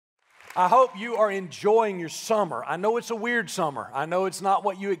I hope you are enjoying your summer. I know it's a weird summer. I know it's not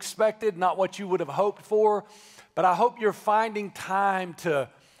what you expected, not what you would have hoped for, but I hope you're finding time to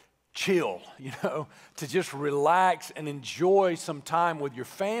chill, to just relax and enjoy some time with your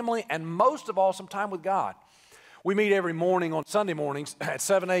family and most of all, some time with God. We meet every morning on Sunday mornings at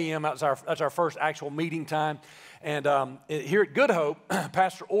 7 a.m. That's our first actual meeting time. And here at Good Hope,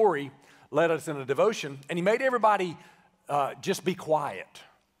 Pastor Ori led us in a devotion, and he made everybody just be quiet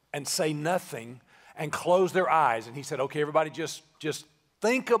and say nothing and close their eyes. And he said, okay, everybody just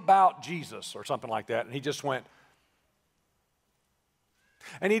think about Jesus or something like that. And he just went.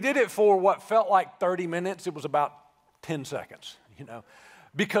 And he did it for what felt like 30 minutes. It was about 10 seconds,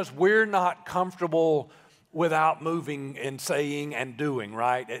 because we're not comfortable without moving and saying and doing,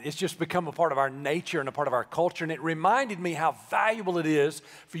 right? It's just become a part of our nature and a part of our culture. And it reminded me how valuable it is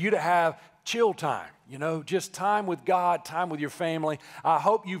for you to have chill time, just time with God, time with your family. I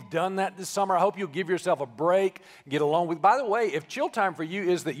hope you've done that this summer. I hope you'll give yourself a break, get along with. By the way, if chill time for you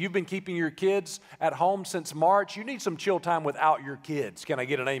is that you've been keeping your kids at home since March, you need some chill time without your kids. Can I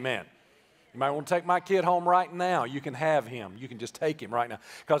get an amen? You might want to take my kid home right now. You can have him. You can just take him right now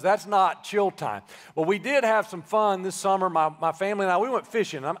because that's not chill time. Well, we did have some fun this summer. My family and I, we went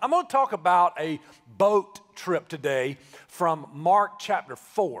fishing. I'm going to talk about a boat trip today from Mark chapter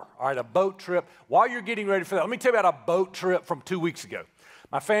 4. All right, a boat trip. While you're getting ready for that, let me tell you about a boat trip from 2 weeks ago.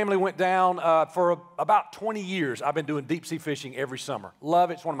 My family went down for about 20 years. I've been doing deep sea fishing every summer. Love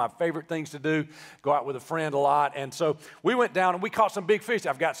it. It's one of my favorite things to do. Go out with a friend a lot. And so we went down and we caught some big fish.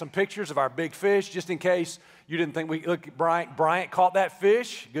 I've got some pictures of our big fish just in case you didn't think we, look, Bryant caught that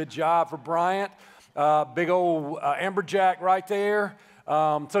fish. Good job for Bryant. Big old amberjack right there.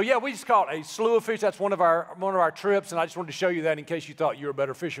 So yeah, we just caught a slew of fish. That's one of our trips. And I just wanted to show you that in case you thought you were a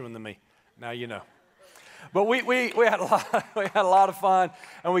better fisherman than me. Now you know. But we had a lot of fun,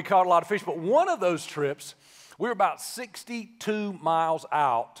 and we caught a lot of fish. But one of those trips, we were about 62 miles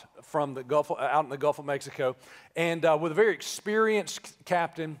out from the Gulf, out in the Gulf of Mexico, and with a very experienced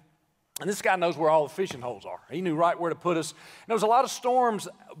captain. And this guy knows where all the fishing holes are. He knew right where to put us. And there was a lot of storms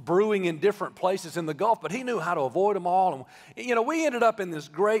brewing in different places in the Gulf, but he knew how to avoid them all. And, we ended up in this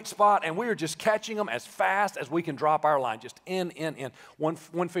great spot, and we were just catching them as fast as we can drop our line, just in,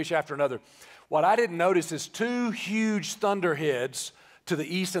 one fish after another. What I didn't notice is two huge thunderheads to the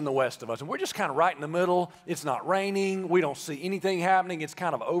east and the west of us. And we're just kind of right in the middle. It's not raining. We don't see anything happening. It's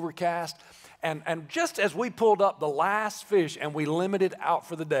kind of overcast. And just as we pulled up the last fish and we limited out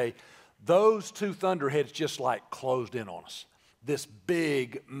for the day, those two thunderheads just like closed in on us. This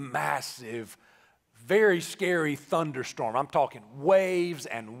big, massive, very scary thunderstorm. I'm talking waves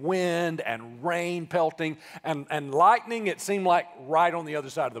and wind and rain pelting and lightning, it seemed like right on the other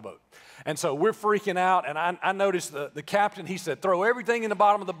side of the boat. And so we're freaking out, and I noticed the captain, he said, throw everything in the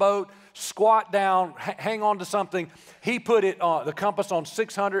bottom of the boat, squat down, hang on to something. He put the compass on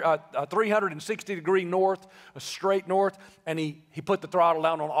 360-degree north, straight north, and he put the throttle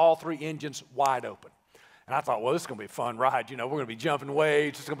down on all three engines wide open. And I thought, well, this is going to be a fun ride. We're going to be jumping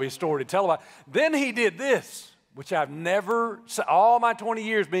waves. It's going to be a story to tell about. Then he did this, which I've never, all my 20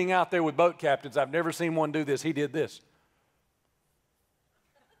 years being out there with boat captains, I've never seen one do this. He did this.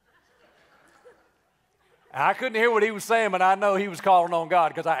 I couldn't hear what he was saying, but I know he was calling on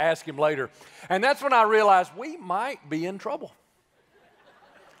God because I asked him later. And that's when I realized we might be in trouble.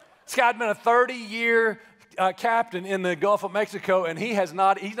 This guy'd been a 30-year captain in the Gulf of Mexico, and he's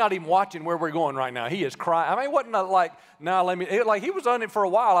not even watching where we're going right now. He is crying. I mean, it wasn't like, he was on it for a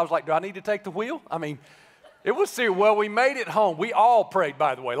while. I was like, do I need to take the wheel? I mean, it was serious. Well, we made it home. We all prayed,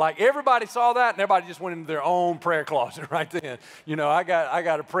 by the way. Like, everybody saw that, and everybody just went into their own prayer closet right then. I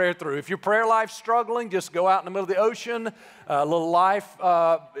got a prayer through. If your prayer life's struggling, just go out in the middle of the ocean. A little life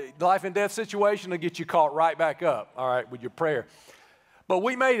and death situation will get you caught right back up, all right, with your prayer. But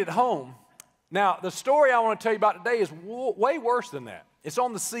we made it home. Now, the story I want to tell you about today is way worse than that. It's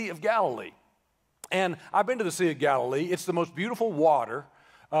on the Sea of Galilee. And I've been to the Sea of Galilee. It's the most beautiful water.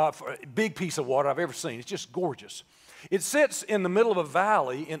 Big piece of water I've ever seen. It's just gorgeous. It sits in the middle of a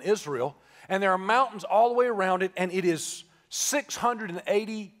valley in Israel, and there are mountains all the way around it, and it is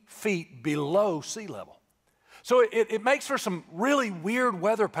 680 feet below sea level. So it makes for some really weird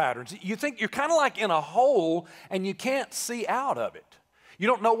weather patterns. You think you're kind of like in a hole, and you can't see out of it. You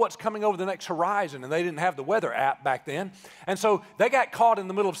don't know what's coming over the next horizon, and they didn't have the weather app back then. And so they got caught in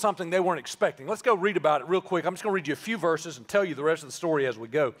the middle of something they weren't expecting. Let's go read about it real quick. I'm just going to read you a few verses and tell you the rest of the story as we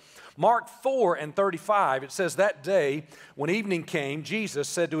go. Mark 4:35, it says, that day when evening came, Jesus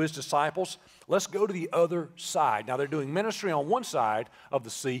said to his disciples, let's go to the other side. Now they're doing ministry on one side of the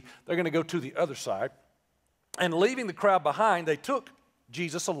sea. They're going to go to the other side. And leaving the crowd behind, they took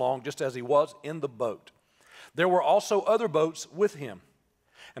Jesus along just as he was in the boat. There were also other boats with him.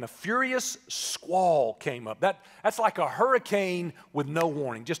 And a furious squall came up. That's like a hurricane with no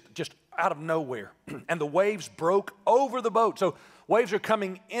warning, just out of nowhere. And the waves broke over the boat. So waves are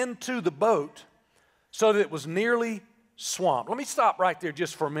coming into the boat so that it was nearly swamped. Let me stop right there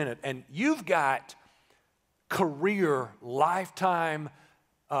just for a minute. And you've got career, lifetime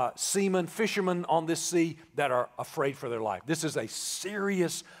seamen, fishermen on this sea that are afraid for their life. This is a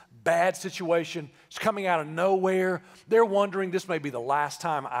serious, bad situation. It's coming out of nowhere. They're wondering, this may be the last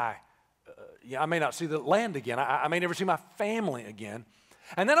time I may not see the land again. I may never see my family again.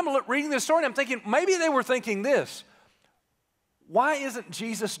 And then I'm reading this story and I'm thinking, maybe they were thinking this: why isn't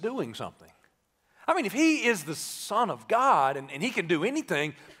Jesus doing something? I mean, if he is the Son of God and he can do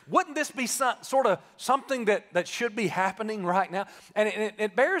anything, wouldn't this be sort of something that should be happening right now? And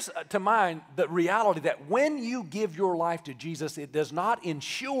it bears to mind the reality that when you give your life to Jesus, it does not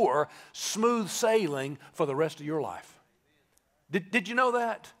ensure smooth sailing for the rest of your life. Did you know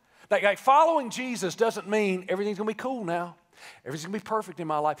that? Like following Jesus doesn't mean everything's going to be cool now. Everything's going to be perfect in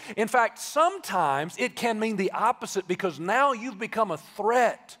my life. In fact, sometimes it can mean the opposite, because now you've become a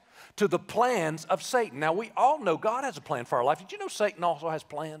threat to the plans of Satan. Now, we all know God has a plan for our life. Did you know Satan also has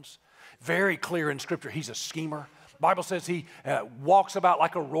plans? Very clear in Scripture. He's a schemer. The Bible says he walks about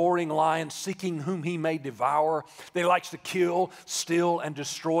like a roaring lion, seeking whom he may devour. That he likes to kill, steal, and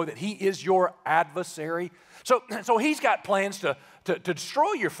destroy, that he is your adversary. So he's got plans to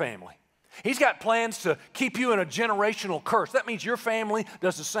destroy your family. He's got plans to keep you in a generational curse. That means your family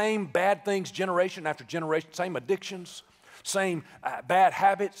does the same bad things generation after generation, same addictions, same bad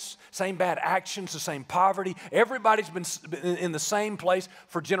habits, same bad actions, the same poverty. Everybody's been in the same place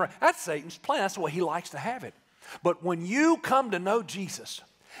for generations. That's Satan's plan. That's the way he likes to have it. But when you come to know Jesus,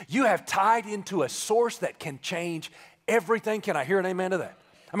 you have tied into a source that can change everything. Can I hear an amen to that?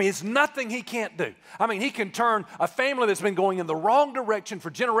 I mean, it's nothing he can't do. I mean, he can turn a family that's been going in the wrong direction for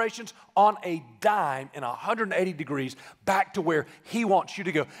generations on a dime in 180 degrees back to where he wants you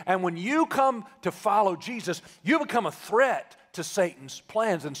to go. And when you come to follow Jesus, you become a threat to Satan's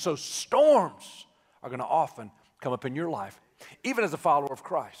plans. And so storms are going to often come up in your life, even as a follower of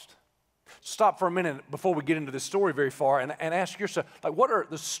Christ. Stop for a minute before we get into this story very far and ask yourself, like, what are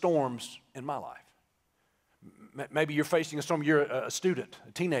the storms in my life? Maybe you're facing a storm. You're a student,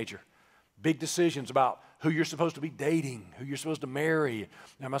 a teenager. Big decisions about who you're supposed to be dating, who you're supposed to marry.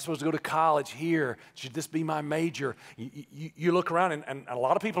 Am I supposed to go to college here? Should this be my major? You look around, and a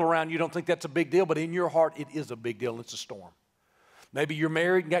lot of people around you don't think that's a big deal, but in your heart, it is a big deal, and it's a storm. Maybe you're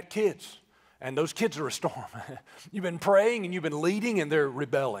married and got kids, and those kids are a storm. You've been praying, and you've been leading, and they're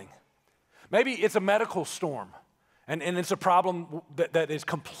rebelling. Maybe it's a medical storm. And it's a problem that is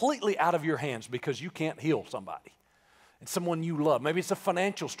completely out of your hands because you can't heal somebody. It's someone you love. Maybe it's a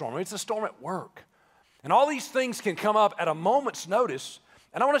financial storm. Maybe it's a storm at work. And all these things can come up at a moment's notice.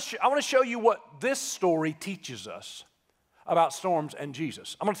 And I want to show you what this story teaches us about storms and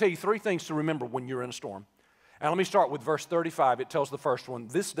Jesus. I'm going to tell you three things to remember when you're in a storm. And let me start with verse 35. It tells the first one.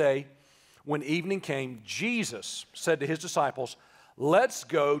 This day, when evening came, Jesus said to his disciples, "Let's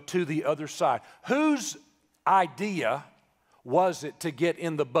go to the other side." Whose idea was it to get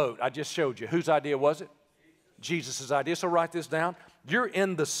in the boat? I just showed you. Whose idea was it? Jesus' idea. So write this down. You're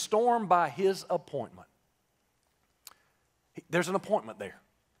in the storm by his appointment. There's an appointment there.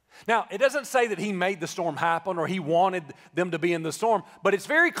 Now, it doesn't say that he made the storm happen or he wanted them to be in the storm, but it's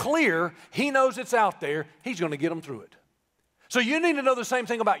very clear he knows it's out there. He's going to get them through it. So you need to know the same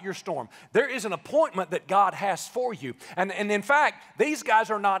thing about your storm. There is an appointment that God has for you. And in fact, these guys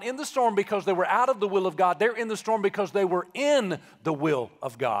are not in the storm because they were out of the will of God. They're in the storm because they were in the will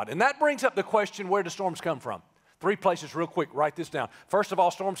of God. And that brings up the question, where do storms come from? Three places real quick. Write this down. First of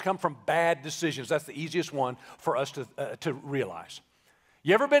all, storms come from bad decisions. That's the easiest one for us to realize.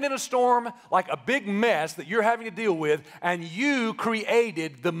 You ever been in a storm, like a big mess that you're having to deal with, and you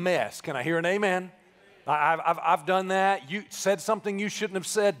created the mess? Can I hear an amen? I've done that. You said something you shouldn't have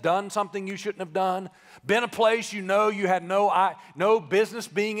said, done something you shouldn't have done, been a place you know you had no business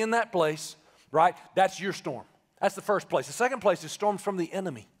being in that place, right? That's your storm. That's the first place. The second place is storms from the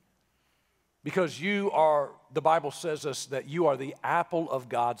enemy. Because the Bible says us that you are the apple of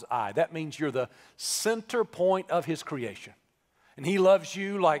God's eye. That means you're the center point of his creation. And he loves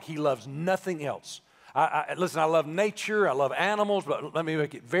you like he loves nothing else. Listen, I love nature, I love animals, but let me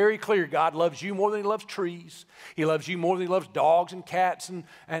make it very clear. God loves you more than he loves trees. He loves you more than he loves dogs and cats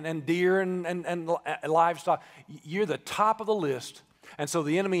and deer and livestock. You're the top of the list, and so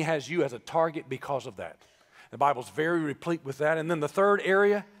the enemy has you as a target because of that. The Bible's very replete with that. And then the third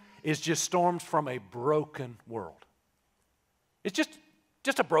area is just storms from a broken world. It's just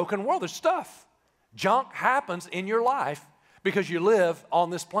Just a broken world. There's stuff. Junk happens in your life because you live on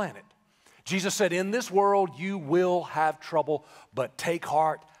this planet. Jesus said, in this world you will have trouble, but take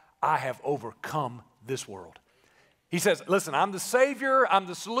heart, I have overcome this world. He says, listen, I'm the Savior, I'm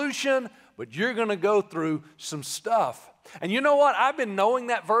the solution, but you're going to go through some stuff. And you know what? I've been knowing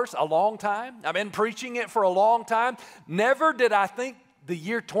that verse a long time. I've been preaching it for a long time. Never did I think the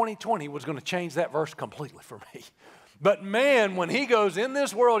year 2020 was going to change that verse completely for me. But man, when he goes, in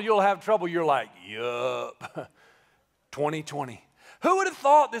this world you'll have trouble, you're like, yup, 2020. Who would have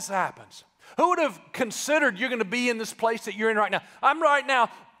thought this happens? Who would have considered you're going to be in this place that you're in right now? I'm right now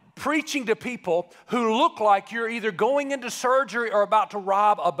preaching to people who look like you're either going into surgery or about to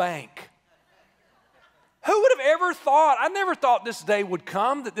rob a bank. Who would have ever thought? I never thought this day would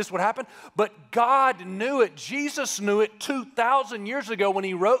come, that this would happen, but God knew it. Jesus knew it 2,000 years ago when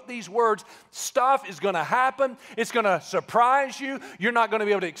he wrote these words. Stuff is going to happen. It's going to surprise you. You're not going to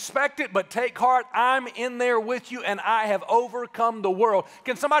be able to expect it, but take heart. I'm in there with you, and I have overcome the world.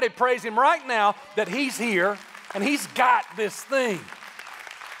 Can somebody praise him right now that he's here, and he's got this thing?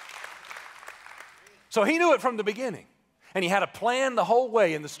 So he knew it from the beginning. And he had a plan the whole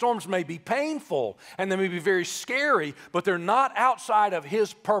way, and the storms may be painful, and they may be very scary, but they're not outside of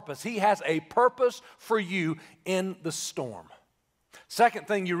his purpose. He has a purpose for you in the storm. Second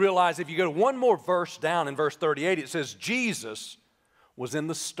thing you realize, if you go one more verse down in verse 38, it says, Jesus was in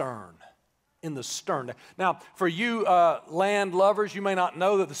the stern. In the stern. Now, for you land lovers, you may not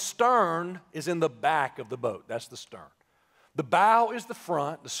know that the stern is in the back of the boat. That's the stern. The bow is the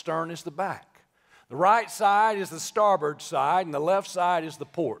front, the stern is the back. The right side is the starboard side, and the left side is the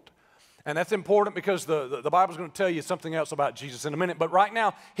port. And that's important because the Bible's going to tell you something else about Jesus in a minute. But right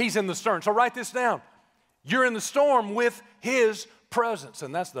now, he's in the stern. So write this down. You're in the storm with his presence.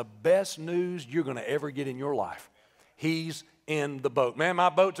 And that's the best news you're going to ever get in your life. He's in the boat. Man, my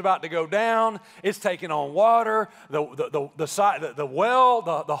boat's about to go down. It's taking on water. The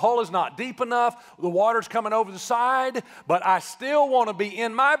hull is not deep enough. The water's coming over the side. But I still want to be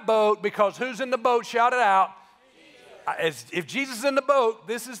in my boat because who's in the boat? Shout it out. If Jesus is in the boat,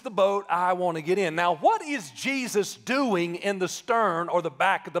 this is the boat I want to get in. Now, what is Jesus doing in the stern or the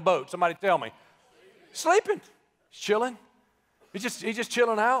back of the boat? Somebody tell me. Sleeping. He's chilling. He's just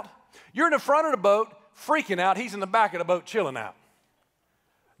chilling out. You're in the front of the boat, freaking out. He's in the back of the boat chilling out.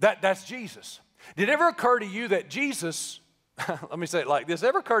 That's Jesus. Did it ever occur to you that Jesus, let me say it like this,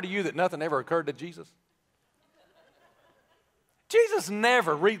 ever occur to you that nothing ever occurred to Jesus? Jesus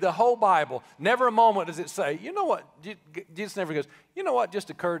never, read the whole Bible, never a moment does it say, you know what, Jesus never goes, you know what just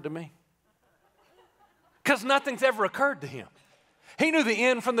occurred to me? Because nothing's ever occurred to him. He knew the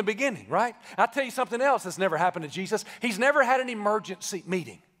end from the beginning, right? I'll tell you something else that's never happened to Jesus. He's never had an emergency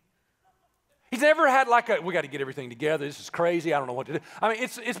meeting. He's never had we got to get everything together. This is crazy. I don't know what to do. I mean,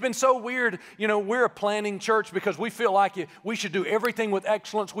 it's been so weird. You know, we're a planning church because we feel like we should do everything with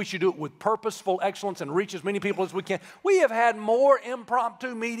excellence. We should do it with purposeful excellence and reach as many people as we can. We have had more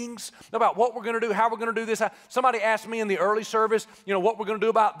impromptu meetings about what we're going to do, how we're going to do this. Somebody asked me in the early service, you know, what we're going to do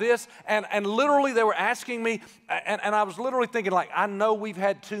about this. And literally they were asking me, and I was literally thinking like, I know we've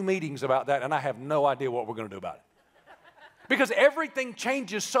had 2 meetings about that, and I have no idea what we're going to do about it. Because everything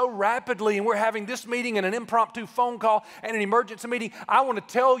changes so rapidly, and we're having this meeting and an impromptu phone call and an emergency meeting. I want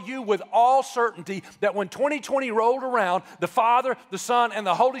to tell you with all certainty that when 2020 rolled around, the Father, the Son, and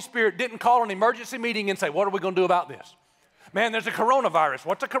the Holy Spirit didn't call an emergency meeting and say, what are we going to do about this? Man, there's a coronavirus.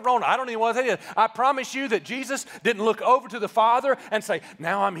 What's a corona? I don't even know what that is. I promise you that Jesus didn't look over to the Father and say,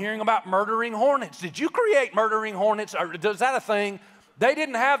 now I'm hearing about murdering hornets. Did you create murdering hornets? Or is that a thing? They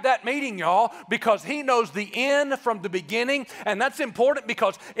didn't have that meeting, y'all, because he knows the end from the beginning, and that's important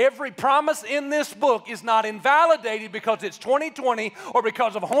because every promise in this book is not invalidated because it's 2020 or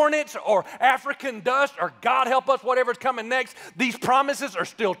because of hornets or African dust or God help us, whatever's coming next. These promises are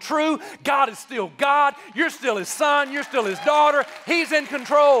still true. God is still God. You're still his son. You're still his daughter. He's in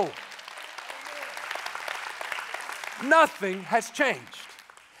control. Nothing has changed.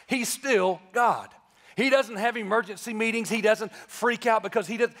 He's still God. He doesn't have emergency meetings. He doesn't freak out because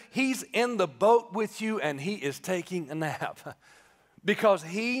he's in the boat with you and he is taking a nap because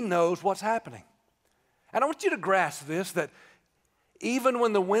he knows what's happening. And I want you to grasp this, that even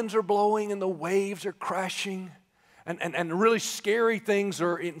when the winds are blowing and the waves are crashing and really scary things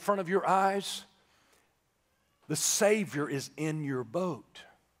are in front of your eyes, the Savior is in your boat.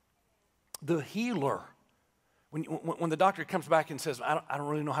 The healer. When the doctor comes back and says, I don't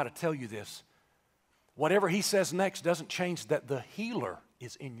really know how to tell you this, whatever he says next doesn't change that the healer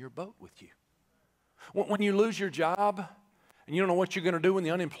is in your boat with you. When you lose your job and you don't know what you're going to do when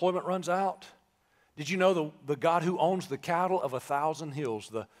the unemployment runs out, Did you know the God who owns the cattle of 1,000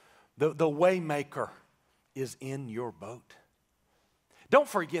 hills, the way maker, is in your boat? Don't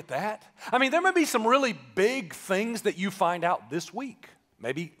forget that. I mean, there may be some really big things that you find out this week.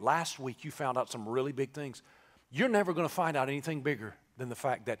 Maybe last week you found out some really big things. You're never going to find out anything bigger than the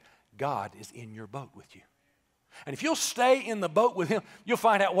fact that God is in your boat with you. And if you'll stay in the boat with him, you'll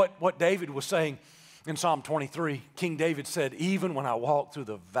find out what David was saying in Psalm 23. King David said, even when I walk through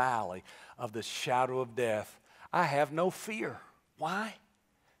the valley of the shadow of death, I have no fear. Why?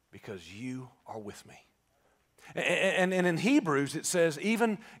 Because you are with me. And in Hebrews it says,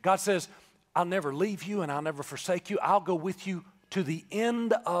 even God says, I'll never leave you and I'll never forsake you. I'll go with you to the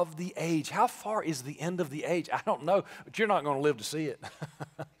end of the age. How far is the end of the age? I don't know, but you're not going to live to see it.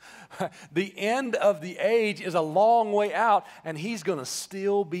 The end of the age is a long way out, and he's going to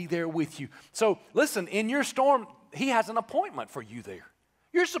still be there with you. So listen, in your storm, he has an appointment for you there.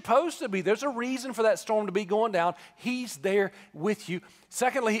 You're supposed to be. There's a reason for that storm to be going down. He's there with you.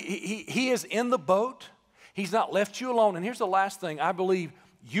 Secondly, he is in the boat. He's not left you alone. And here's the last thing. I believe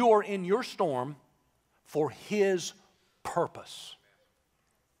you are in your storm for his purpose.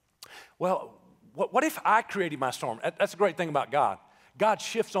 Well, what if I created my storm? That's the great thing about God. God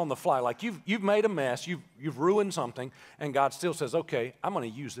shifts on the fly. Like you've made a mess, you've ruined something, and God still says, okay, I'm going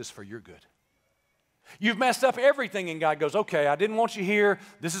to use this for your good. You've messed up everything, and God goes, okay, I didn't want you here.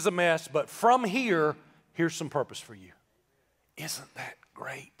 This is a mess, but from here, here's some purpose for you. Isn't that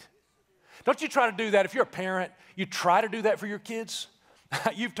great? Don't you try to do that. If you're a parent, you try to do that for your kids.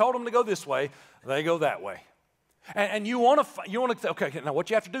 You've told them to go this way, they go that way. And you want to, okay, now what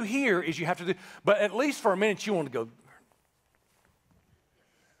you have to do here is you have to do, but at least for a minute you want to go.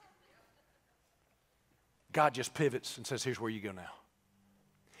 God just pivots and says, here's where you go now.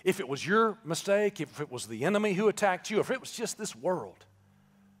 If it was your mistake, if it was the enemy who attacked you, if it was just this world,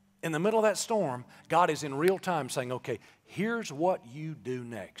 in the middle of that storm, God is in real time saying, okay, here's what you do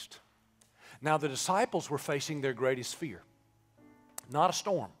next. Now, the disciples were facing their greatest fear. Not a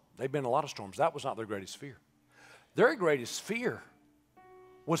storm. They've been in a lot of storms. That was not their greatest fear. Their greatest fear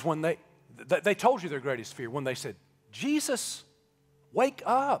was when they told you their greatest fear, when they said, Jesus, wake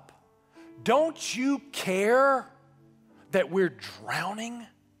up. Don't you care that we're drowning?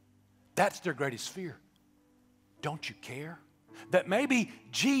 That's their greatest fear. Don't you care? That maybe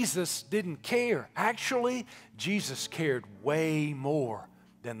Jesus didn't care. Actually, Jesus cared way more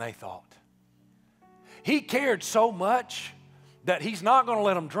than they thought. He cared so much that he's not going to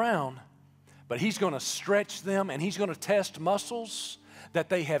let them drown, but he's going to stretch them and he's going to test muscles that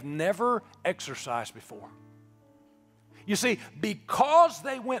they have never exercised before. You see, because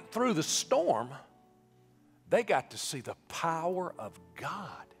they went through the storm, they got to see the power of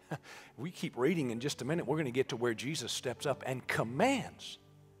God. We keep reading in just a minute. We're going to get to where Jesus steps up and commands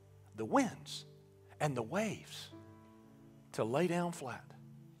the winds and the waves to lay down flat.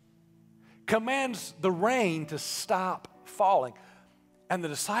 Commands the rain to stop falling. And the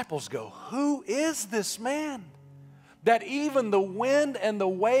disciples go, who is this man that even the wind and the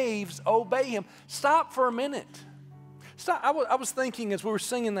waves obey him? Stop for a minute. Stop. I was thinking as we were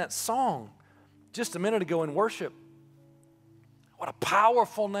singing that song just a minute ago in worship, what a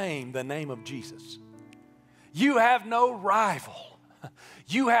powerful name, the name of Jesus. You have no rival.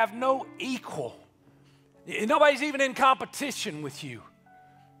 You have no equal. Nobody's even in competition with you.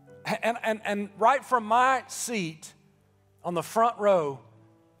 And right from my seat on the front row,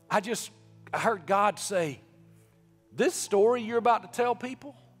 I heard God say, this story you're about to tell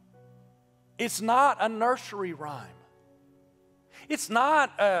people, it's not a nursery rhyme. It's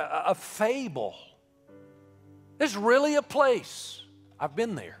not a fable. There's really a place, I've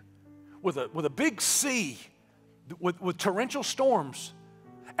been there, with a big sea, with torrential storms.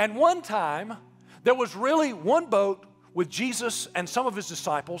 And one time, there was really one boat with Jesus and some of his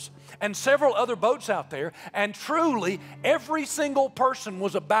disciples and several other boats out there, and truly every single person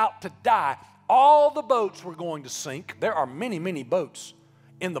was about to die. All the boats were going to sink. There are many, many boats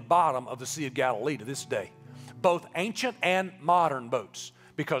in the bottom of the Sea of Galilee to this day, both ancient and modern boats,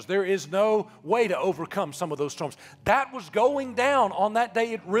 because there is no way to overcome some of those storms. That was going down on that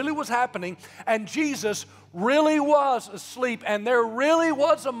day. It really was happening, and Jesus really was asleep, and there really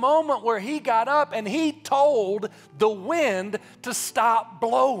was a moment where he got up and he told the wind to stop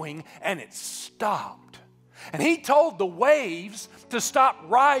blowing, and it stopped. And he told the waves to stop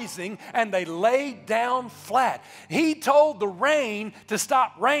rising, and they laid down flat. He told the rain to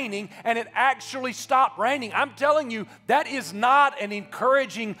stop raining, and it actually stopped raining. I'm telling you, that is not an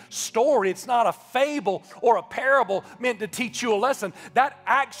encouraging story. It's not a fable or a parable meant to teach you a lesson. That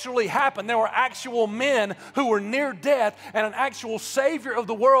actually happened. There were actual men who were near death, and an actual Savior of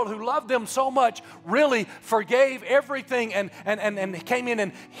the world who loved them so much really forgave everything and came in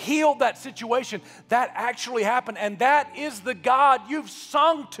and healed that situation. That actually happened, and that is the God you've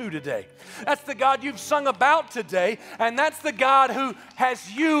sung to today. That's the God you've sung about today, and that's the God who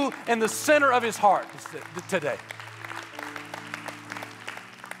has you in the center of his heart today.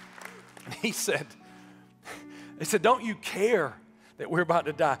 And he said, don't you care that we're about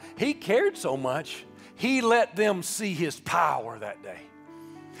to die? He cared so much, he let them see his power that day.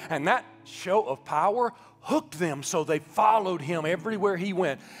 And that show of power hooked them, so they followed him everywhere he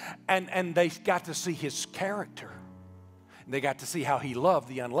went. And they got to see his character. They got to see how he loved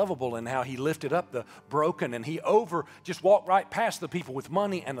the unlovable and how he lifted up the broken. And he just walked right past the people with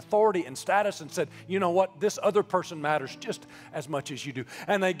money and authority and status and said, you know what, this other person matters just as much as you do.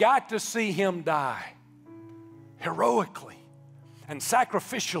 And they got to see him die heroically and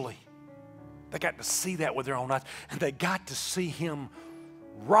sacrificially. They got to see that with their own eyes. And they got to see him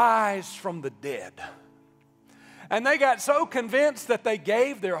rise from the dead. And they got so convinced that they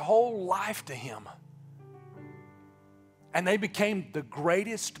gave their whole life to him. And they became the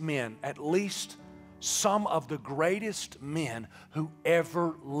greatest men, at least some of the greatest men who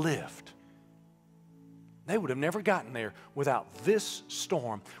ever lived. They would have never gotten there without this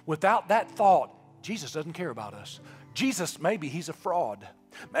storm, without that thought, Jesus doesn't care about us. Jesus, maybe he's a fraud.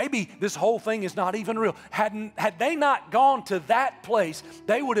 Maybe this whole thing is not even real. Had they not gone to that place,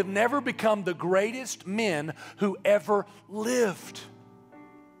 they would have never become the greatest men who ever lived.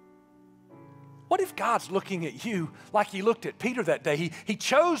 What if God's looking at you like he looked at Peter that day? He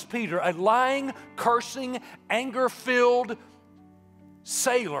chose Peter, a lying, cursing, anger-filled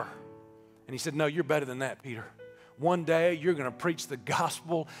sailor. And he said, no, you're better than that, Peter. One day you're going to preach the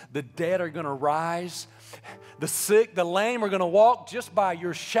gospel. The dead are going to rise. The sick, the lame are going to walk just by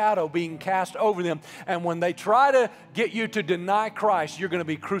your shadow being cast over them. And when they try to get you to deny Christ, you're going to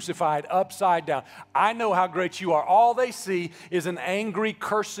be crucified upside down. I know how great you are. All they see is an angry,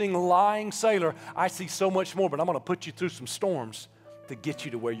 cursing, lying sailor. I see so much more, but I'm going to put you through some storms to get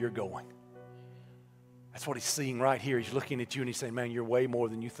you to where you're going. That's what he's seeing right here. He's looking at you and he's saying, man, you're way more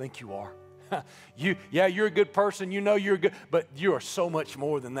than you think you are. You're a good person. You know you're good, but you are so much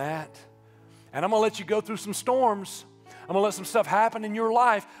more than that. And I'm going to let you go through some storms. I'm going to let some stuff happen in your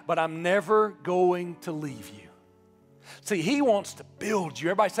life, but I'm never going to leave you. See, he wants to build you.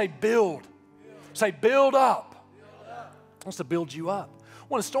 Everybody say build. Say build up. He wants to build you up.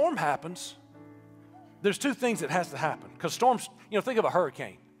 When a storm happens, there's two things that has to happen. Because storms, think of a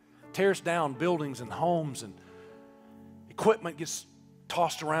hurricane. Tears down buildings and homes, and equipment gets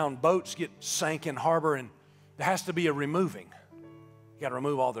tossed around, boats get sank in harbor, and there has to be a removing. You got to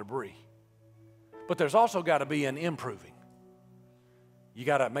remove all the debris. But there's also got to be an improving. You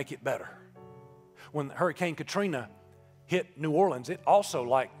got to make it better. When Hurricane Katrina hit New Orleans, it also,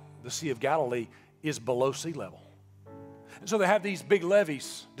 like the Sea of Galilee, is below sea level. And so they have these big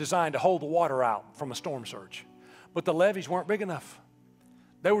levees designed to hold the water out from a storm surge. But the levees weren't big enough.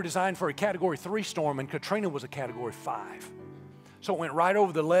 They were designed for a Category 3 storm, and Katrina was a Category 5. So it went right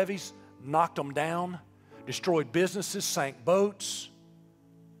over the levees, knocked them down, destroyed businesses, sank boats,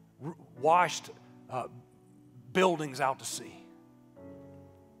 washed buildings out to sea.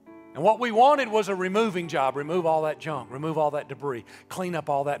 And what we wanted was a removing job. Remove all that junk, remove all that debris, clean up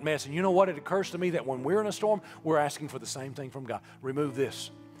all that mess. And you know what? It occurs to me that when we're in a storm, we're asking for the same thing from God. Remove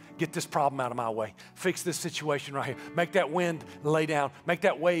this. Get this problem out of my way. Fix this situation right here. Make that wind lay down. Make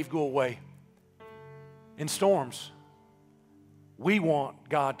that wave go away. In storms, we want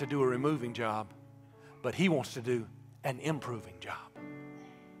God to do a removing job, but he wants to do an improving job.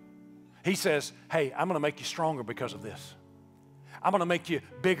 He says, hey, I'm going to make you stronger because of this. I'm going to make you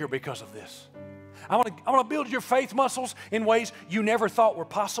bigger because of this. I'm going to build your faith muscles in ways you never thought were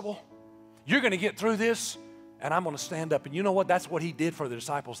possible. You're going to get through this, and I'm going to stand up. And you know what? That's what he did for the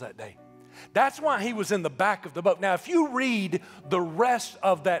disciples that day. That's why he was in the back of the boat. Now, if you read the rest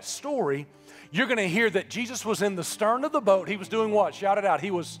of that story, you're going to hear that Jesus was in the stern of the boat. He was doing what? Shout it out.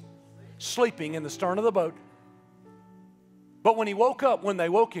 He was sleeping in the stern of the boat. But when he woke up, when they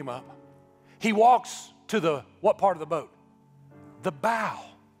woke him up, he walks to the, what part of the boat? The bow.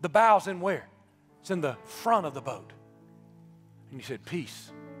 The bow's in where? It's in the front of the boat. And he said,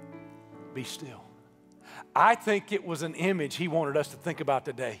 peace, be still. I think it was an image he wanted us to think about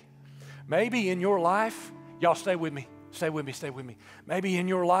today. Maybe in your life, Y'all stay with me, stay with me, stay with me. Maybe in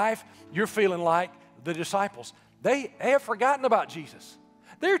your life, you're feeling like the disciples. They have forgotten about Jesus.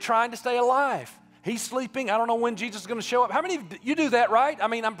 They're trying to stay alive. He's sleeping. I don't know when Jesus is going to show up. How many of you do that, right? I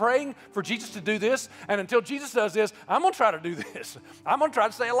mean, I'm praying for Jesus to do this, and until Jesus does this, I'm going to try to do this. I'm going to try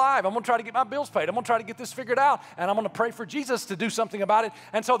to stay alive. I'm going to try to get my bills paid. I'm going to try to get this figured out, and I'm going to pray for Jesus to do something about it.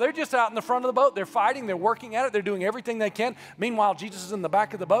 And so they're just out in the front of the boat. They're fighting. They're working at it. They're doing everything they can. Meanwhile, Jesus is in the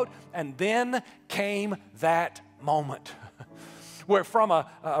back of the boat, and then came that moment where from a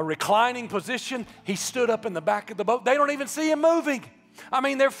reclining position, he stood up in the back of the boat. They don't even see him moving. I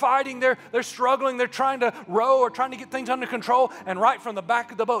mean, they're fighting, they're struggling, they're trying to row or trying to get things under control. And right from the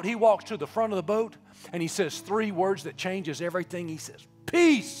back of the boat, he walks to the front of the boat and he says 3 words that changes everything. He says,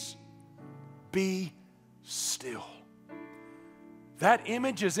 "Peace, be still." That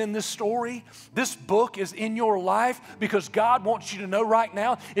image is in this story. This book is in your life because God wants you to know right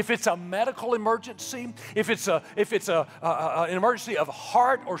now, if it's a medical emergency, if it's an emergency of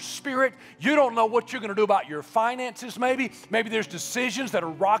heart or spirit, you don't know what you're going to do about your finances maybe. Maybe there's decisions that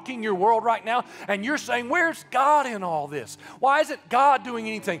are rocking your world right now, and you're saying, where's God in all this? Why isn't God doing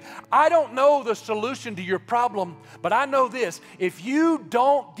anything? I don't know the solution to your problem, but I know this. If you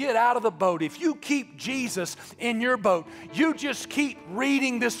don't get out of the boat, if you keep Jesus in your boat, you just keep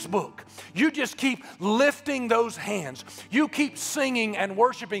reading this book. You just keep lifting those hands. You keep singing and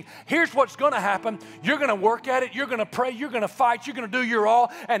worshiping. Here's what's going to happen. You're going to work at it. You're going to pray. You're going to fight. You're going to do your all.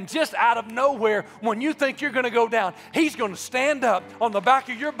 And just out of nowhere, when you think you're going to go down, he's going to stand up on the back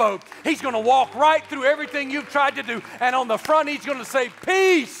of your boat. He's going to walk right through everything you've tried to do. And on the front, he's going to say,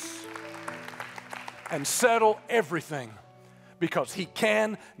 "Peace," and settle everything. Because he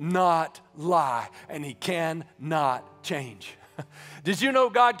cannot lie and he cannot change. Did you know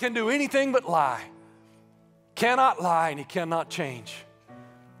God can do anything but lie? Cannot lie and he cannot change.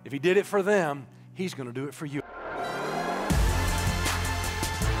 If he did it for them, he's going to do it for you.